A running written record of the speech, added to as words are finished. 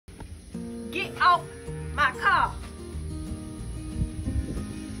get off my car.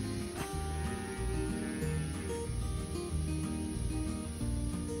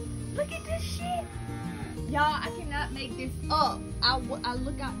 Look at this shit. Y'all, I cannot make this up. I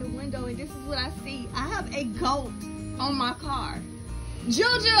look out the window and this is what I see. I have a goat on my car.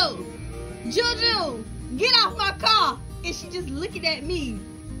 Juju! Juju! Get off my car! And she just looking at me.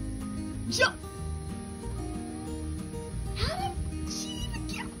 How did she even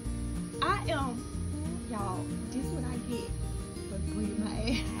get? Y'all, this is what I get for bringing my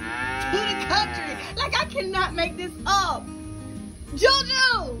ass to the country. Like, I cannot make this up.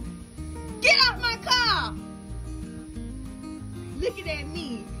 Juju! Get off my car! Looking at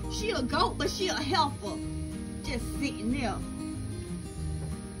me. She a goat, but she a helper. Just sitting there.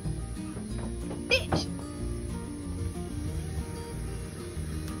 Bitch!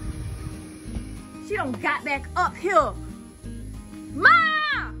 She done got back up here. Ma!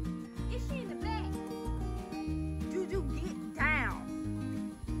 Is she in the back? Juju, get down.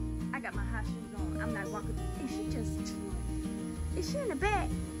 I got my high shoes on. I'm not walking. Is she just... Is she in the back?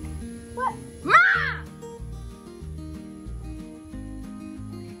 What? Ma!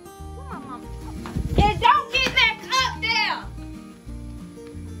 Where my mama? And don't get back up there!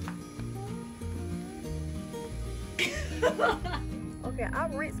 Okay, I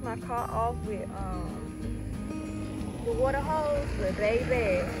rinsed my car off with the water hose, but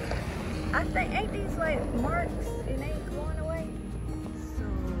baby, I think, ain't these like marks and ain't going away? So,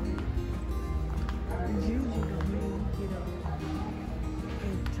 Juju don't make me get up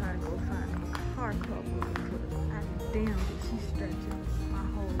and try to go find a car cover because I damn that she stretches my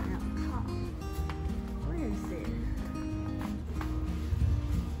whole damn car. Where is it?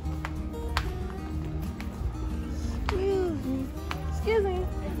 Excuse me.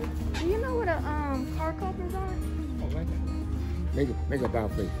 Do you know what a car covers are? Oh, right there. Make a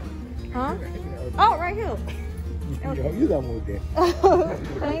about face. Huh? Oh, right here. Okay. You got more there.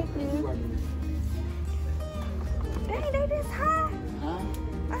 Thank you. Dang, they this high? Huh?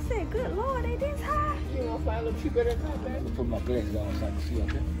 I said, good Lord, they this high? You know, find a little cheaper than that, man. I'll put my glasses on so I can see,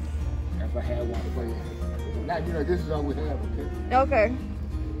 okay? If I had one for you. Now, you know, this is all we have, okay? Okay.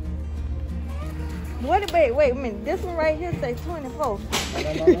 Wait a minute. This one right here says 24. No.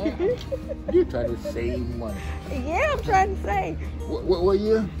 You try to save money. Yeah, I'm trying to save. What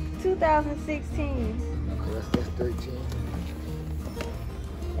year? 2016. Okay, that's 13.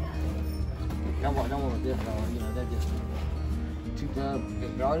 Don't want this one, you know, that just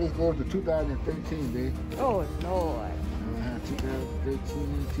 2000. All this goes to 2013, baby. Oh, Lord.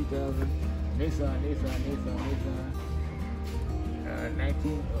 2013, 2000. Nissan.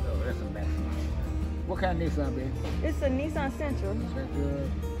 19. Oh, that's a maximum. What kind of Nissan, baby? It's a Nissan Sentra.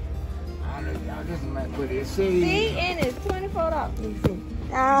 I don't know, y'all, this is my, but it says... See, and it's $24. You see.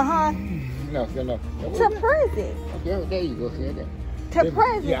 Uh-huh. No. To present. Okay, there you go, see that. To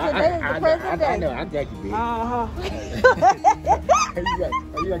present. Yeah, Today is the present day. I know, I got you, baby. Uh-huh.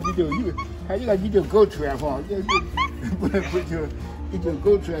 How you gonna get your goat trap on? Put your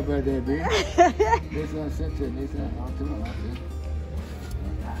goat trap out there, baby. Nissan Sentra, Nissan Altima,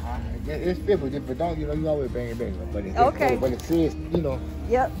 it's different, but don't, you know, you always bang it back. But it, okay. But it says, you know,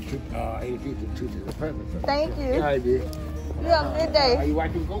 yep. 82 to the purpose. So. Thank you. All right, dude. You have a good day. You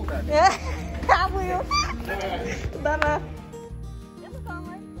watch them go out there. Yeah, I will. Bye-bye.